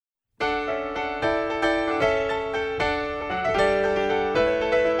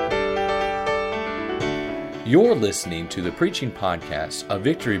You're listening to the preaching podcast of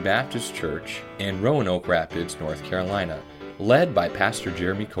Victory Baptist Church in Roanoke Rapids, North Carolina, led by Pastor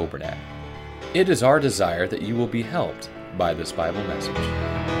Jeremy Coburnack. It is our desire that you will be helped by this Bible message.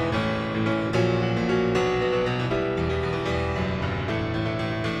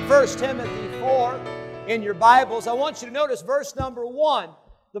 1 Timothy 4 in your Bibles. I want you to notice verse number 1.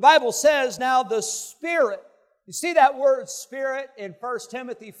 The Bible says, now the Spirit. You see that word Spirit in 1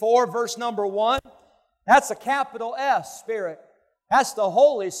 Timothy 4, verse number 1? That's a capital S, Spirit. That's the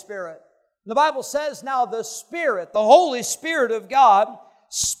Holy Spirit. The Bible says, now the Spirit, the Holy Spirit of God,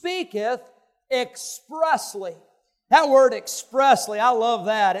 speaketh expressly. That word expressly, I love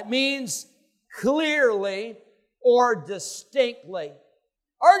that. It means clearly or distinctly.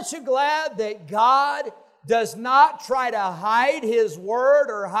 Aren't you glad that God does not try to hide His Word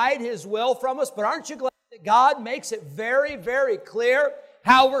or hide His will from us, but aren't you glad that God makes it very, very clear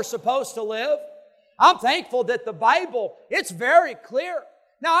how we're supposed to live? I'm thankful that the Bible, it's very clear.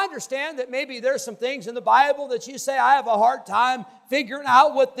 Now, I understand that maybe there's some things in the Bible that you say, I have a hard time figuring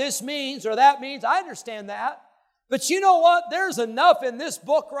out what this means or that means. I understand that. But you know what? There's enough in this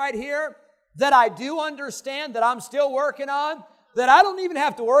book right here that I do understand, that I'm still working on, that I don't even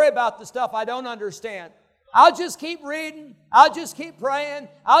have to worry about the stuff I don't understand. I'll just keep reading. I'll just keep praying.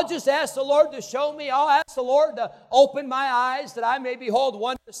 I'll just ask the Lord to show me. I'll ask the Lord to open my eyes that I may behold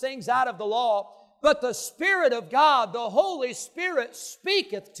wondrous things out of the law. But the Spirit of God, the Holy Spirit,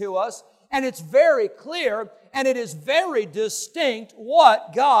 speaketh to us, and it's very clear, and it is very distinct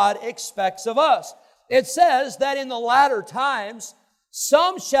what God expects of us. It says that in the latter times,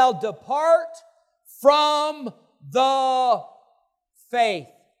 some shall depart from the faith.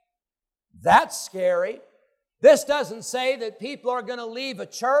 That's scary. This doesn't say that people are going to leave a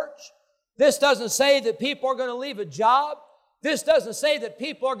church. This doesn't say that people are going to leave a job. This doesn't say that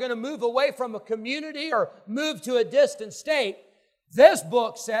people are going to move away from a community or move to a distant state. This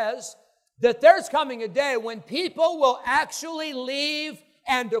book says that there's coming a day when people will actually leave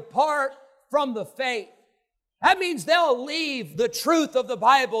and depart from the faith. That means they'll leave the truth of the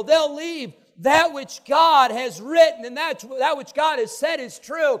Bible. They'll leave that which God has written and that which God has said is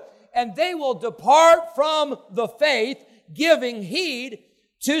true. And they will depart from the faith, giving heed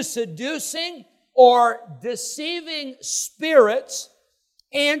to seducing or deceiving spirits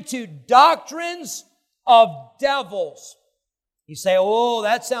and to doctrines of devils. You say, oh,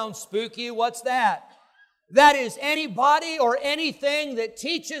 that sounds spooky. What's that? That is anybody or anything that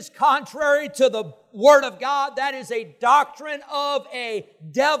teaches contrary to the Word of God. That is a doctrine of a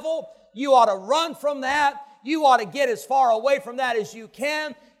devil. You ought to run from that. You ought to get as far away from that as you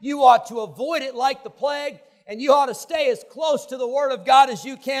can. You ought to avoid it like the plague. And you ought to stay as close to the Word of God as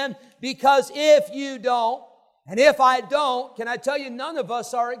you can, because if you don't, and if I don't, can I tell you, none of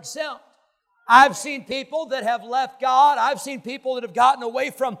us are exempt. I've seen people that have left God. I've seen people that have gotten away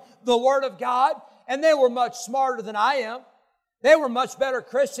from the Word of God, and they were much smarter than I am. They were much better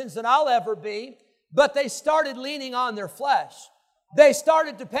Christians than I'll ever be, but they started leaning on their flesh. They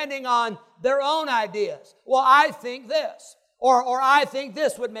started depending on their own ideas. Well, I think this. Or I think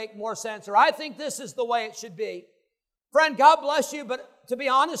this would make more sense. Or I think this is the way it should be. Friend, God bless you, but to be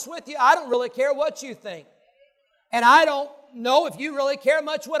honest with you, I don't really care what you think. And I don't know if you really care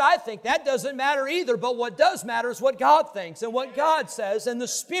much what I think. That doesn't matter either. But what does matter is what God thinks and what God says. And the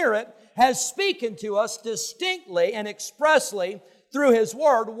Spirit has spoken to us distinctly and expressly through His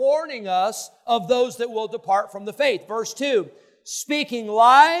Word, warning us of those that will depart from the faith. Verse 2, speaking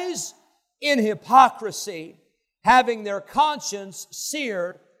lies in hypocrisy, having their conscience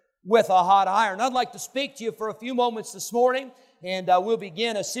seared with a hot iron. I'd like to speak to you for a few moments this morning, and we'll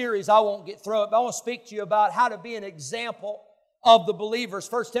begin a series. I won't get through it, but I want to speak to you about how to be an example of the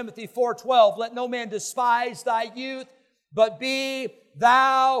believers. 1 Timothy 4:12, let no man despise thy youth, but be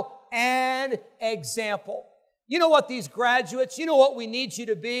thou an example. You know what, these graduates, you know what we need you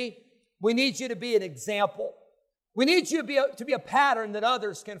to be? We need you to be an example. We need you to be a pattern that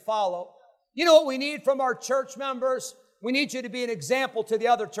others can follow. You know what we need from our church members? We need you to be an example to the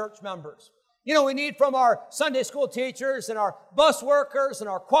other church members. You know, we need from our Sunday school teachers and our bus workers and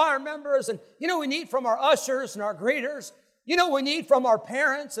our choir members. And you know, we need from our ushers and our greeters. You know, we need from our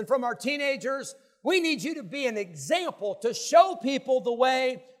parents and from our teenagers. We need you to be an example to show people the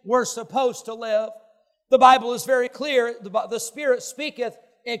way we're supposed to live. The Bible is very clear. The Spirit speaketh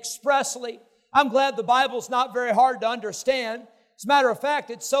expressly. I'm glad the Bible's not very hard to understand. As a matter of fact,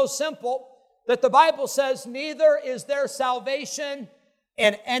 it's so simple that the Bible says, neither is there salvation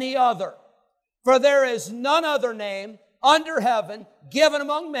in any other. For there is none other name under heaven given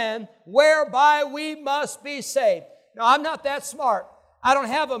among men whereby we must be saved. Now, I'm not that smart. I don't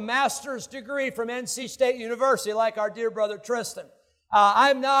have a master's degree from NC State University like our dear brother Tristan.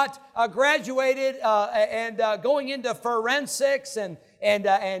 I'm not graduated and going into forensics and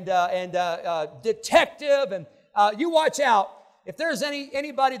detective. And you watch out. If there's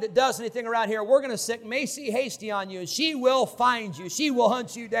anybody that does anything around here, we're going to stick Macy Hasty on you, and she will find you. She will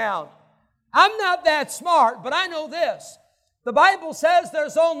hunt you down. I'm not that smart, but I know this. The Bible says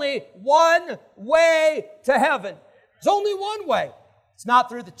there's only one way to heaven. There's only one way. It's not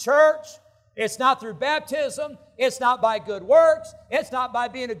through the church. It's not through baptism. It's not by good works. It's not by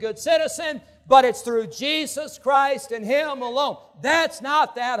being a good citizen. But it's through Jesus Christ and Him alone. That's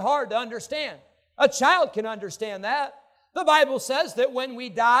not that hard to understand. A child can understand that. The Bible says that when we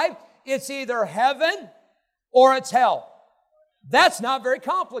die, it's either heaven or it's hell. That's not very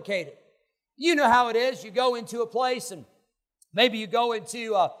complicated. You know how it is. You go into a place and maybe you go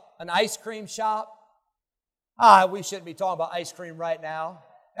into an ice cream shop. We shouldn't be talking about ice cream right now.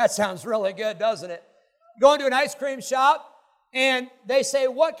 That sounds really good, doesn't it? You go into an ice cream shop and they say,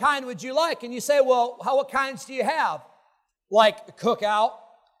 what kind would you like? And you say, well, what kinds do you have? Like a Cookout,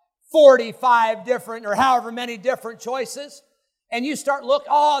 45 different or however many different choices. And you start looking,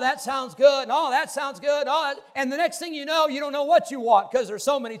 oh, that sounds good. And, oh, that sounds good. And the next thing you know, you don't know what you want because there's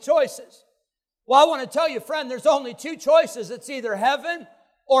so many choices. Well, I want to tell you, friend, there's only two choices. It's either heaven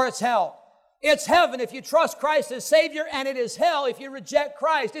or it's hell. It's heaven if you trust Christ as Savior, and it is hell if you reject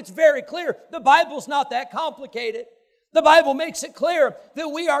Christ. It's very clear. The Bible's not that complicated. The Bible makes it clear that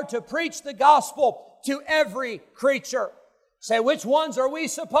we are to preach the gospel to every creature. Say, which ones are we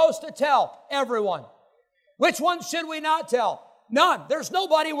supposed to tell? Everyone. Which ones should we not tell? None. There's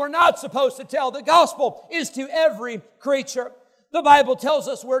nobody we're not supposed to tell. The gospel is to every creature. The Bible tells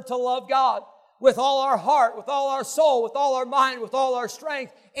us we're to love God with all our heart, with all our soul, with all our mind, with all our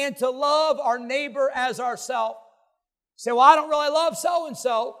strength, and to love our neighbor as ourselves. Say, well, I don't really love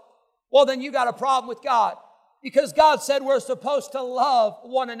so-and-so. Well, then you got a problem with God, because God said we're supposed to love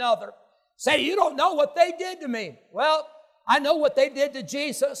one another. Say, you don't know what they did to me. Well, I know what they did to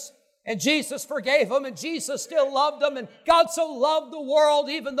Jesus, and Jesus forgave them, and Jesus still loved them, and God so loved the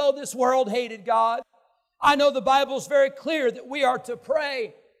world even though this world hated God. I know the Bible's very clear that we are to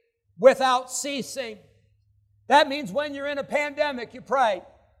pray without ceasing. That means when you're in a pandemic, you pray.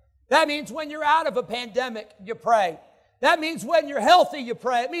 That means when you're out of a pandemic, you pray. That means when you're healthy, you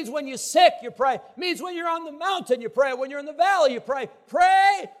pray. It means when you're sick, you pray. It means when you're on the mountain, you pray. When you're in the valley, you pray.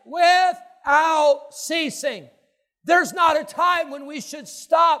 Pray without ceasing. There's not a time when we should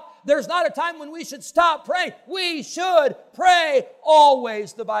stop. There's not a time when we should stop praying. We should pray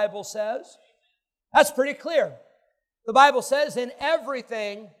always, the Bible says. That's pretty clear. The Bible says, in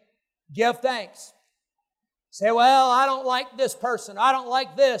everything, give thanks. Say, well, I don't like this person. I don't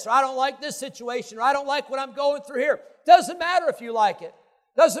like this. Or I don't like this situation. Or I don't like what I'm going through here. Doesn't matter if you like it.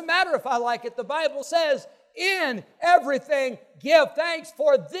 Doesn't matter if I like it. The Bible says, in everything, give thanks,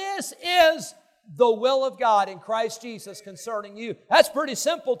 for this is the will of God in Christ Jesus concerning you. That's pretty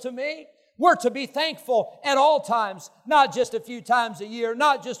simple to me. We're to be thankful at all times, not just a few times a year,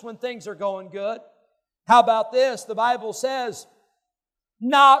 not just when things are going good. How about this? The Bible says,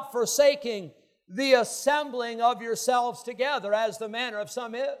 not forsaking the assembling of yourselves together, as the manner of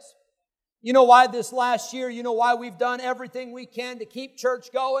some is. You know why this last year, you know why we've done everything we can to keep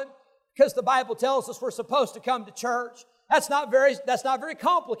church going? Because the Bible tells us we're supposed to come to church. That's not very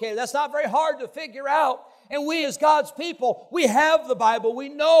complicated. That's not very hard to figure out. And we as God's people, we have the Bible. We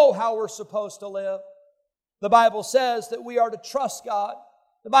know how we're supposed to live. The Bible says that we are to trust God.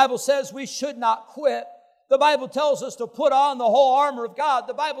 The Bible says we should not quit. The Bible tells us to put on the whole armor of God.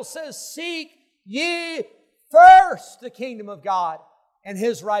 The Bible says, seek ye first the kingdom of God and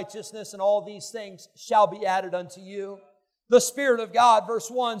His righteousness, and all these things shall be added unto you. The Spirit of God, verse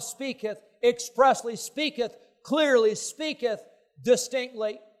 1, speaketh, expressly speaketh, clearly speaketh,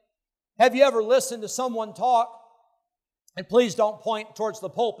 distinctly. Have you ever listened to someone talk? And please don't point towards the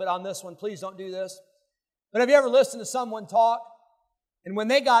pulpit on this one. Please don't do this. But have you ever listened to someone talk, and when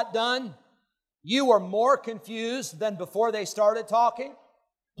they got done, you were more confused than before they started talking?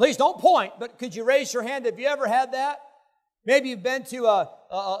 Please don't point, but could you raise your hand? Have you ever had that? Maybe you've been to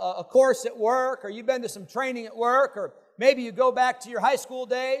a course at work, or you've been to some training at work, or maybe you go back to your high school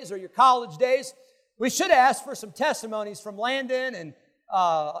days or your college days. We should have asked for some testimonies from Landon and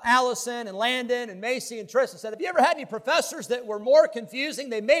Allison and Landon and Macy and Tristan. Said, have you ever had any professors that were more confusing?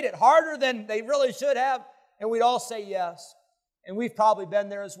 They made it harder than they really should have? And we'd all say yes. And we've probably been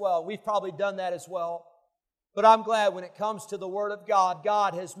there as well. We've probably done that as well. But I'm glad when it comes to the Word of God,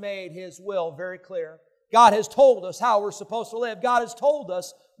 God has made His will very clear. God has told us how we're supposed to live. God has told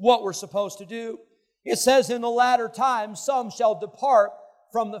us what we're supposed to do. It says in the latter times, some shall depart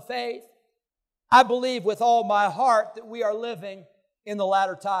from the faith. I believe with all my heart that we are living in the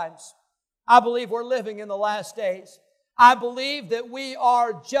latter times. I believe we're living in the last days. I believe that we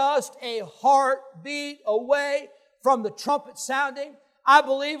are just a heartbeat away from the trumpet sounding. I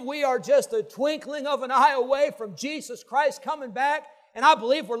believe we are just a twinkling of an eye away from Jesus Christ coming back. And I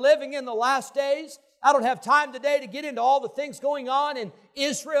believe we're living in the last days. I don't have time today to get into all the things going on in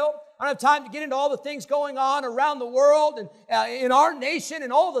Israel. I don't have time to get into all the things going on around the world and in our nation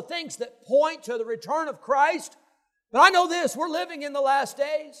and all the things that point to the return of Christ. But I know this, we're living in the last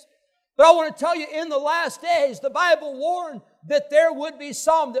days. But I want to tell you, in the last days, the Bible warned that there would be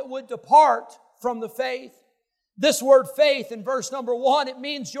some that would depart from the faith. This word faith in verse number 1, it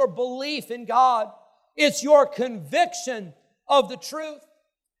means your belief in God. It's your conviction of the truth.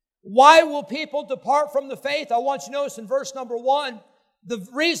 Why will people depart from the faith? I want you to notice in verse number 1, the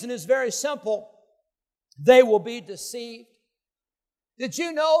reason is very simple. They will be deceived. Did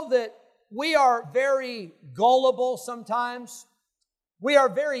you know that we are very gullible sometimes? We are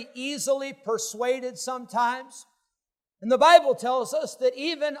very easily persuaded sometimes. And the Bible tells us that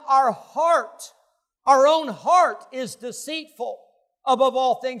even our heart, our own heart is deceitful above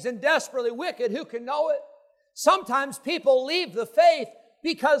all things and desperately wicked. Who can know it? Sometimes people leave the faith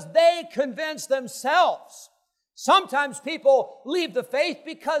because they convince themselves. Sometimes people leave the faith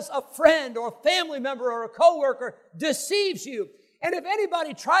because a friend or a family member or a coworker deceives you. And if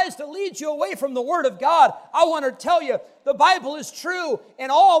anybody tries to lead you away from the Word of God, I want to tell you, the Bible is true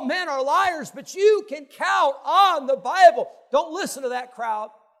and all men are liars, but you can count on the Bible. Don't listen to that crowd.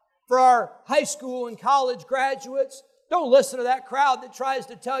 For our high school and college graduates, don't listen to that crowd that tries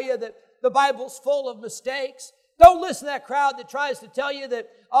to tell you that the Bible's full of mistakes. Don't listen to that crowd that tries to tell you that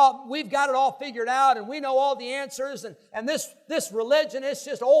we've got it all figured out and we know all the answers and this religion is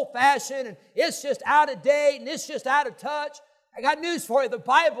just old-fashioned and it's just out of date and it's just out of touch. I got news for you. The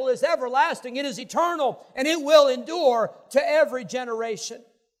Bible is everlasting. It is eternal and it will endure to every generation.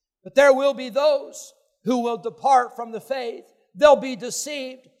 But there will be those who will depart from the faith. They'll be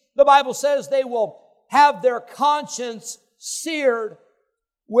deceived. The Bible says they will have their conscience seared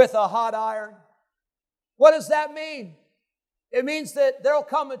with a hot iron. What does that mean? It means that there'll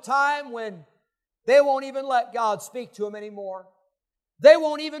come a time when they won't even let God speak to them anymore. They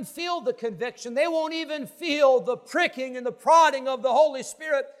won't even feel the conviction. They won't even feel the pricking and the prodding of the Holy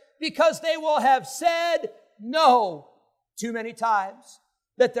Spirit because they will have said no too many times,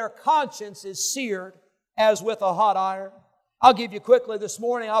 that their conscience is seared as with a hot iron. I'll give you quickly this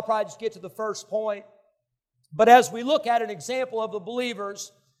morning. I'll probably just get to the first point. But as we look at an example of the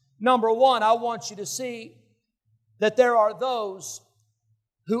believers, number one, I want you to see that there are those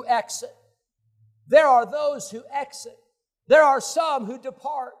who exit. There are those who exit. There are some who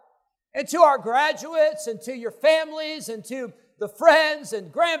depart. And to our graduates and to your families and to the friends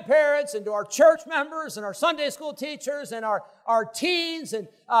and grandparents and to our church members and our Sunday school teachers and our teens and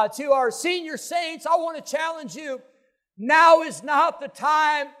to our senior saints, I want to challenge you. Now is not the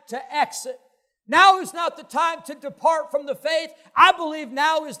time to exit. Now is not the time to depart from the faith. I believe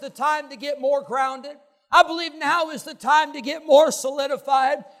now is the time to get more grounded. I believe now is the time to get more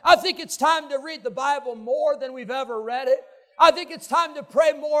solidified. I think it's time to read the Bible more than we've ever read it. I think it's time to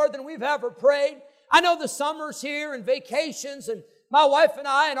pray more than we've ever prayed. I know the summer's here and vacations, and my wife and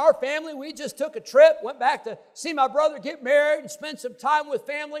I and our family, we just took a trip, went back to see my brother get married and spend some time with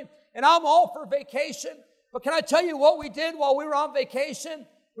family, and I'm all for vacation. But can I tell you what we did while we were on vacation?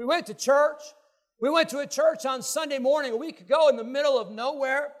 We went to church. We went to a church on Sunday morning a week ago in the middle of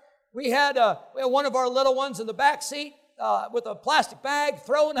nowhere. We had one of our little ones in the back seat with a plastic bag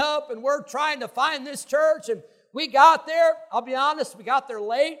thrown up, and we're trying to find this church, and we got there. I'll be honest, we got there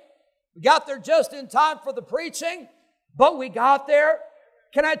late. We got there just in time for the preaching, but we got there.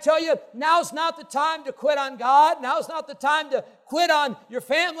 Can I tell you, now's not the time to quit on God. Now's not the time to quit on your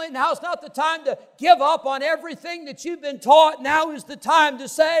family. Now's not the time to give up on everything that you've been taught. Now is the time to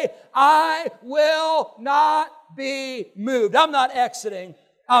say, I will not be moved. I'm not exiting.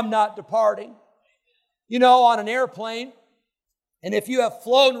 I'm not departing. You know, on an airplane, and if you have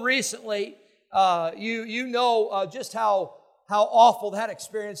flown recently, you know just how awful that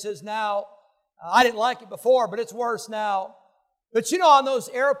experience is now. I didn't like it before, but it's worse now. But you know, on those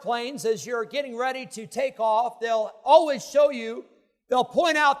airplanes, as you're getting ready to take off, they'll always show you, they'll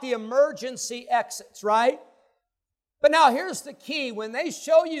point out the emergency exits, right? But now here's the key. When they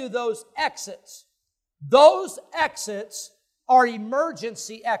show you those exits are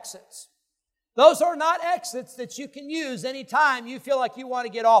emergency exits. Those are not exits that you can use anytime you feel like you want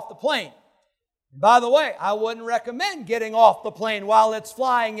to get off the plane. By the way, I wouldn't recommend getting off the plane while it's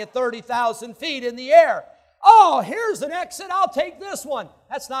flying at 30,000 feet in the air. Oh, here's an exit, I'll take this one.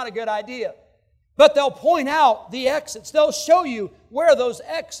 That's not a good idea. But they'll point out the exits. They'll show you where those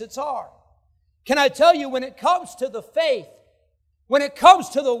exits are. Can I tell you, when it comes to the faith, when it comes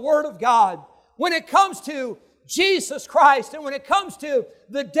to the Word of God, when it comes to Jesus Christ, and when it comes to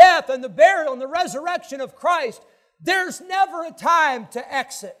the death and the burial and the resurrection of Christ, there's never a time to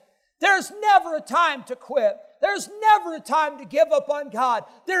exit. There's never a time to quit. There's never a time to give up on God.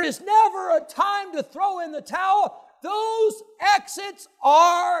 There is never a time to throw in the towel. Those exits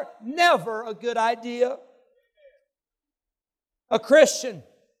are never a good idea. A Christian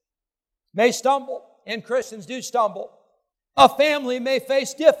may stumble, and Christians do stumble. A family may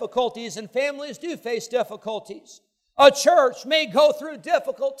face difficulties, and families do face difficulties. A church may go through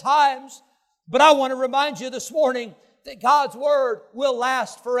difficult times, but I want to remind you this morning that God's Word will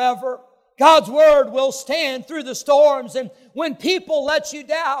last forever. God's Word will stand through the storms, and when people let you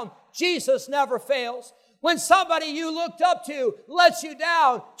down, Jesus never fails. When somebody you looked up to lets you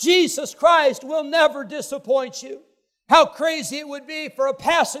down, Jesus Christ will never disappoint you. How crazy it would be for a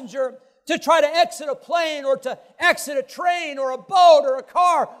passenger to try to exit a plane or to exit a train or a boat or a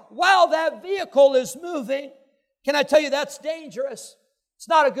car while that vehicle is moving. Can I tell you that's dangerous? It's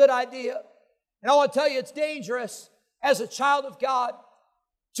not a good idea. And I want to tell you it's dangerous as a child of God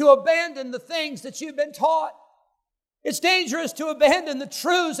to abandon the things that you've been taught. It's dangerous to abandon the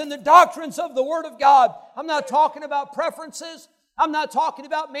truths and the doctrines of the Word of God. I'm not talking about preferences. I'm not talking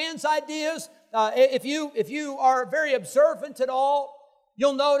about man's ideas. If you are very observant at all,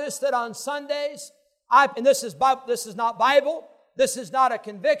 you'll notice that on Sundays, and this is not Bible, this is not a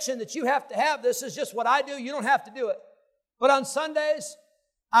conviction that you have to have, this is just what I do, you don't have to do it. But on Sundays,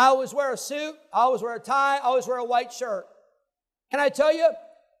 I always wear a suit, I always wear a tie, I always wear a white shirt. Can I tell you,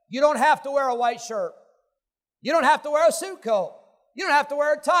 you don't have to wear a white shirt. You don't have to wear a suit coat. You don't have to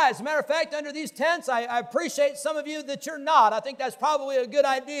wear a tie. As a matter of fact, under these tents, I appreciate some of you that you're not. I think that's probably a good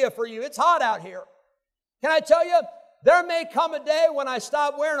idea for you. It's hot out here. Can I tell you, there may come a day when I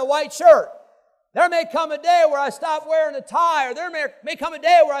stop wearing a white shirt. There may come a day where I stop wearing a tie, or there may come a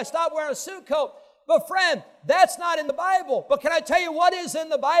day where I stop wearing a suit coat. But friend, that's not in the Bible. But can I tell you what is in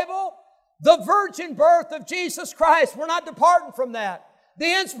the Bible? The virgin birth of Jesus Christ. We're not departing from that.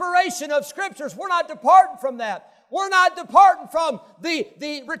 The inspiration of Scriptures, we're not departing from that. We're not departing from the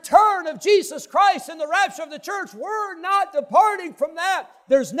return of Jesus Christ and the rapture of the church. We're not departing from that.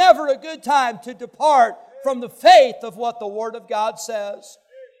 There's never a good time to depart from the faith of what the Word of God says.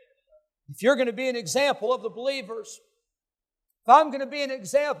 If you're going to be an example of the believers, if I'm going to be an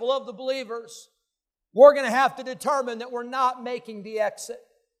example of the believers, we're going to have to determine that we're not making the exit.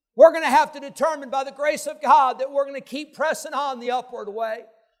 We're going to have to determine by the grace of God that we're going to keep pressing on the upward way.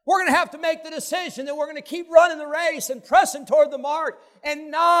 We're going to have to make the decision that we're going to keep running the race and pressing toward the mark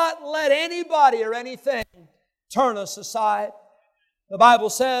and not let anybody or anything turn us aside. The Bible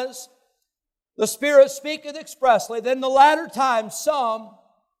says, the Spirit speaketh expressly, that in the latter times some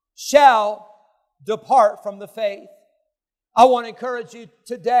shall depart from the faith. I want to encourage you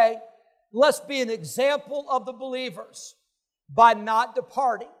today, let's be an example of the believers by not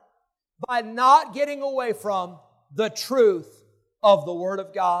departing, by not getting away from the truth of the Word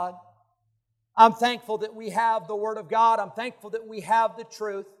of God. I'm thankful that we have the Word of God. I'm thankful that we have the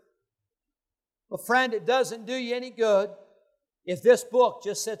truth. But friend, it doesn't do you any good if this book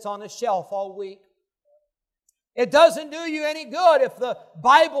just sits on a shelf all week. It doesn't do you any good if the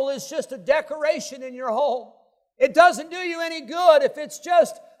Bible is just a decoration in your home. It doesn't do you any good if it's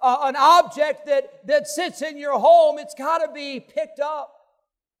just an object that sits in your home. It's got to be picked up.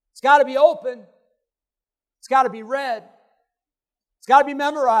 It's got to be opened. It's got to be read. It's got to be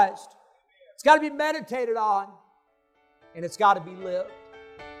memorized. It's got to be meditated on. And it's got to be lived.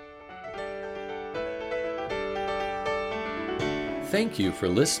 Thank you for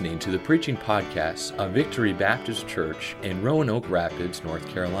listening to the preaching podcast of Victory Baptist Church in Roanoke Rapids, North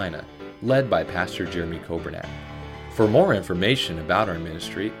Carolina, led by Pastor Jeremy Coburnack. For more information about our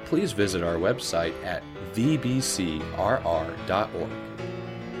ministry, please visit our website at vbcrr.org.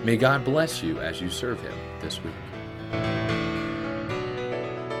 May God bless you as you serve Him this week.